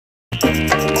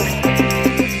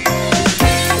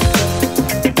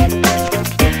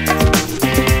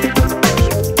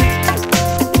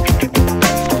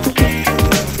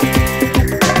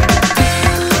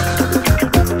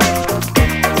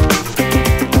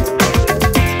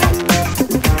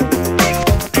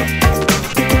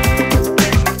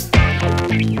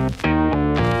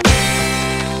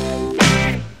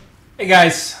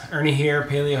guys, Ernie here,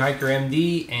 Paleo Hiker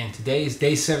MD, and today is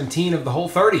day 17 of the Whole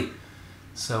 30.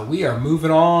 So we are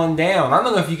moving on down. I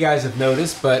don't know if you guys have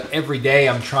noticed, but every day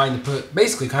I'm trying to put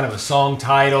basically kind of a song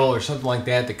title or something like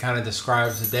that that kind of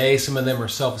describes the day. Some of them are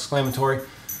self-exclamatory,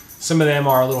 some of them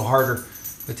are a little harder.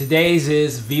 But today's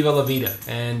is Viva la Vida,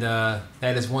 and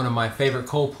that is one of my favorite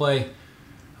Coldplay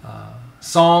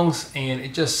songs, and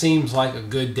it just seems like a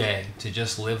good day to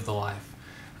just live the life.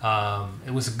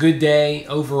 It was a good day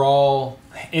overall.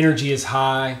 Energy is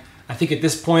high. I think at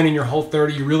this point in your Whole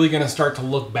 30, you're really going to start to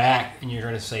look back and you're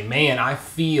going to say, man, I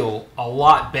feel a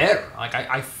lot better. Like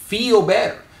I feel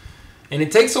better. And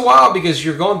it takes a while because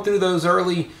you're going through those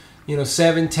early,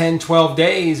 7, 10, 12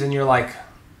 days and you're like,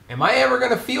 am I ever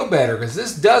going to feel better? Because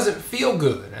this doesn't feel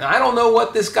good. And I don't know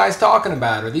what this guy's talking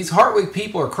about, or these heart week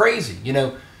people are crazy.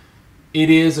 It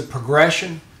is a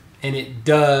progression, and it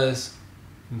does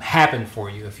happen for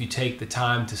you if you take the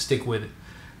time to stick with it.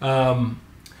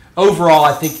 Overall,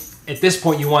 I think at this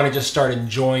point you want to just start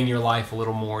enjoying your life a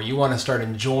little more. You want to start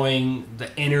enjoying the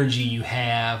energy you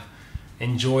have,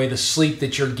 enjoy the sleep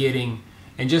that you're getting,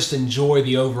 and just enjoy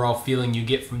the overall feeling you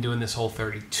get from doing this Whole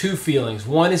 30. Two feelings.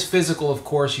 One is physical, of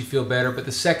course, you feel better, but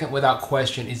the second, without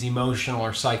question, is emotional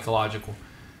or psychological.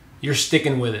 You're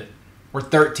sticking with it. We're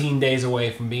 13 days away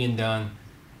from being done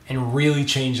and really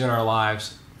changing our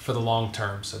lives for the long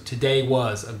term. So today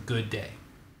was a good day.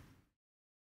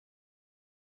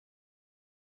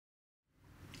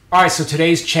 All right, so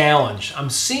today's challenge. I'm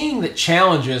seeing that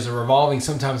challenges are revolving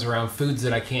sometimes around foods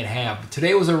that I can't have. But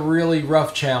today was a really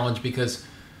rough challenge because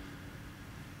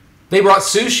they brought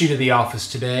sushi to the office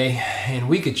today, and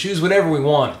we could choose whatever we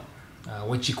wanted,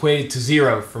 which equated to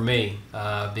 0 for me.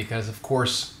 Because, of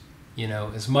course,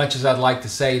 as much as I'd like to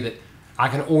say that I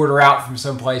can order out from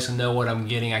someplace and know what I'm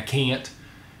getting, I can't.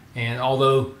 And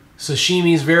although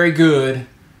sashimi is very good,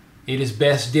 it is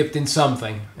best dipped in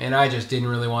something, and I just didn't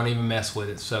really want to even mess with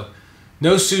it. So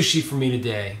no sushi for me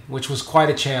today, which was quite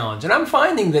a challenge. And I'm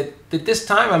finding that this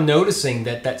time I'm noticing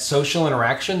that social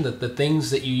interaction, that the things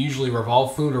that you usually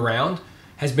revolve food around,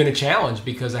 has been a challenge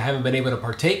because I haven't been able to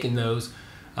partake in those.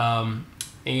 And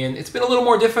it's been a little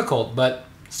more difficult, but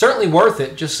certainly worth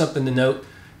it. Just something to note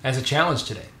as a challenge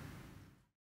today.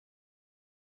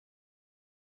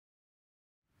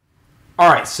 All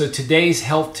right, so today's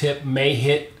health tip may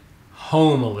hit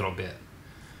home a little bit.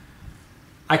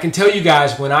 I can tell you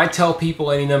guys, when I tell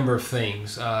people any number of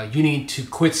things, you need to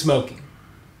quit smoking.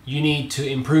 You need to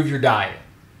improve your diet.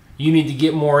 You need to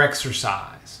get more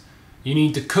exercise. You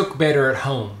need to cook better at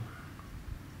home.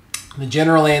 The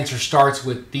general answer starts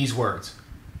with these words: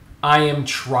 I am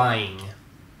trying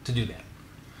to do that.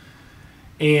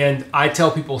 And I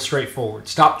tell people straightforward,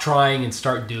 stop trying and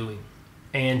start doing.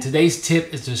 And today's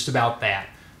tip is just about that.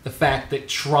 The fact that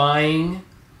trying,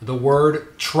 the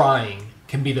word trying,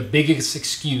 can be the biggest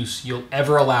excuse you'll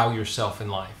ever allow yourself in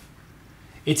life.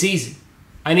 It's easy.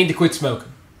 I need to quit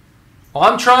smoking. Well,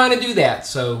 I'm trying to do that,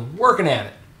 so working at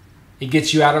it. It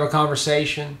gets you out of a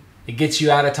conversation. It gets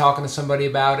you out of talking to somebody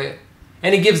about it.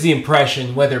 And it gives the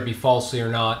impression, whether it be falsely or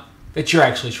not, that you're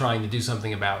actually trying to do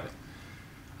something about it.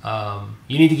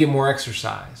 You need to get more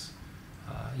exercise.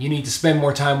 You need to spend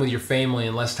more time with your family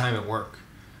and less time at work.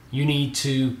 You need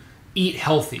to eat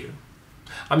healthier.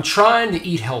 I'm trying to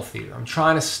eat healthier. I'm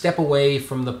trying to step away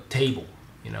from the table.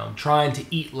 I'm trying to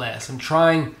eat less. I'm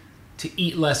trying to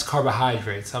eat less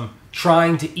carbohydrates. I'm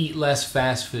trying to eat less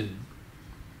fast food.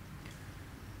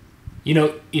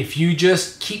 If you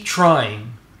just keep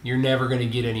trying, you're never going to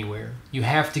get anywhere. You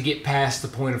have to get past the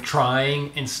point of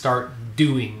trying and start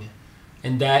doing.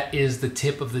 And that is the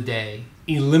tip of the day.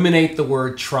 Eliminate the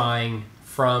word trying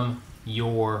from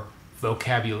your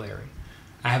vocabulary.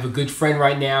 I have a good friend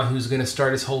right now who's going to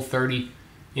start his Whole 30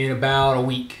 in about a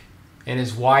week. And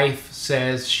his wife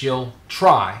says she'll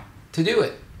try to do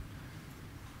it.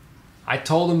 I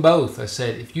told them both. I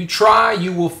said, if you try,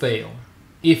 you will fail.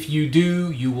 If you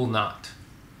do, you will not.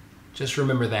 Just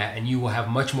remember that, and you will have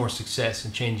much more success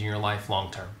in changing your life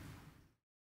long term.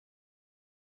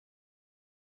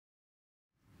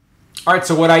 All right,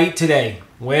 so what I eat today?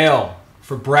 Well,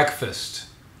 for breakfast,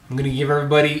 I'm going to give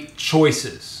everybody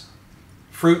choices.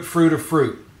 Fruit, fruit, or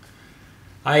fruit.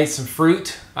 I ate some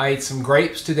fruit. I ate some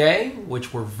grapes today,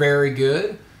 which were very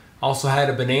good. Also had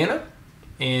a banana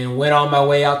and went on my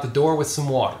way out the door with some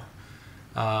water.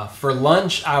 For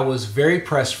lunch, I was very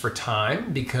pressed for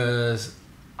time because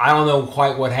I don't know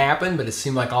quite what happened, but it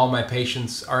seemed like all my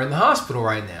patients are in the hospital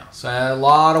right now. So I had a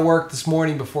lot of work this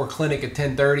morning before clinic at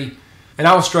 10:30. And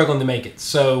I was struggling to make it,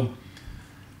 so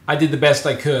I did the best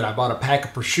I could. I bought a pack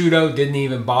of prosciutto, didn't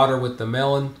even bother with the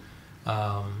melon.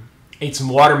 Ate some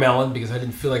watermelon because I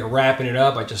didn't feel like wrapping it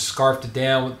up. I just scarfed it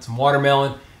down with some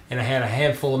watermelon, and I had a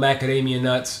handful of macadamia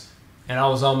nuts, and I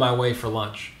was on my way for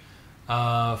lunch.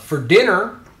 For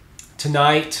dinner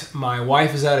tonight, my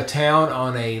wife is out of town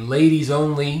on a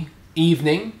ladies-only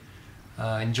evening,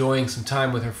 enjoying some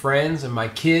time with her friends, and my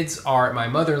kids are at my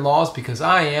mother-in-law's because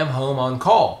I am home on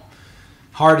call.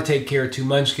 Hard to take care of two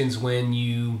munchkins when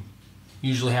you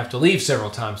usually have to leave several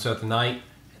times throughout the night,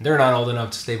 and they're not old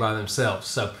enough to stay by themselves.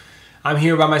 So I'm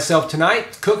here by myself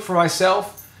tonight, cook for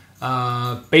myself.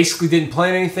 Basically didn't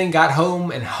plan anything, got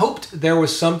home and hoped there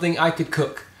was something I could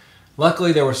cook.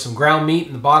 Luckily there was some ground meat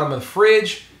in the bottom of the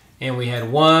fridge, and we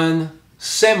had one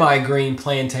semi-green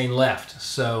plantain left.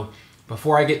 So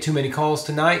before I get too many calls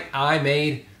tonight, I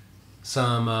made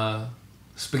some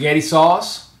spaghetti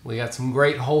sauce. We got some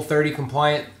great Whole30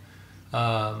 compliant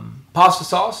pasta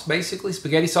sauce, basically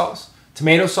spaghetti sauce,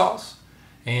 tomato sauce,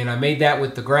 and I made that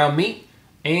with the ground meat,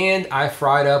 and I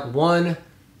fried up one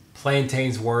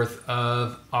plantain's worth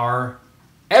of our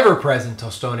ever-present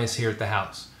tostones here at the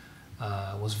house.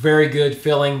 Was very good,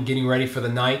 filling, getting ready for the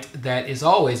night. That is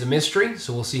always a mystery,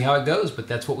 so we'll see how it goes, but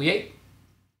that's what we ate.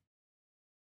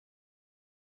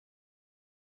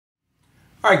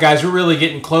 All right, guys, we're really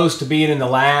getting close to being in the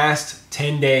last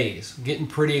 10 days. Getting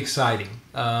pretty exciting.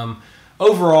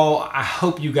 Overall, I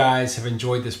hope you guys have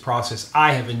enjoyed this process.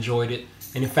 I have enjoyed it.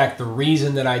 And in fact, the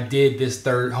reason that I did this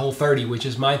third Whole30, which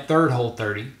is my third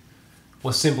Whole30,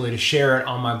 was simply to share it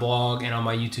on my blog and on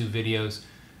my YouTube videos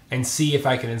and see if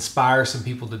I can inspire some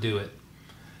people to do it.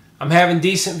 I'm having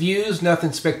decent views,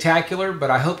 nothing spectacular,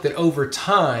 but I hope that over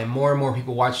time, more and more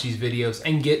people watch these videos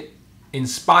and get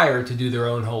inspired to do their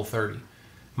own Whole30.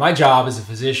 My job as a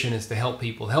physician is to help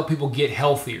people get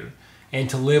healthier and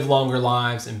to live longer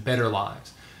lives and better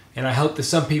lives. And I hope that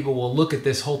some people will look at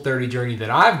this Whole30 journey that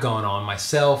I've gone on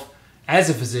myself as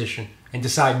a physician and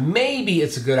decide maybe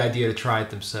it's a good idea to try it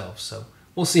themselves. So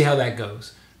we'll see how that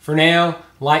goes. For now,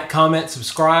 like, comment,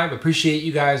 subscribe. Appreciate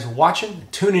you guys watching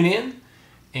and tuning in.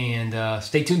 And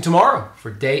stay tuned tomorrow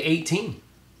for day 18.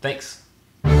 Thanks.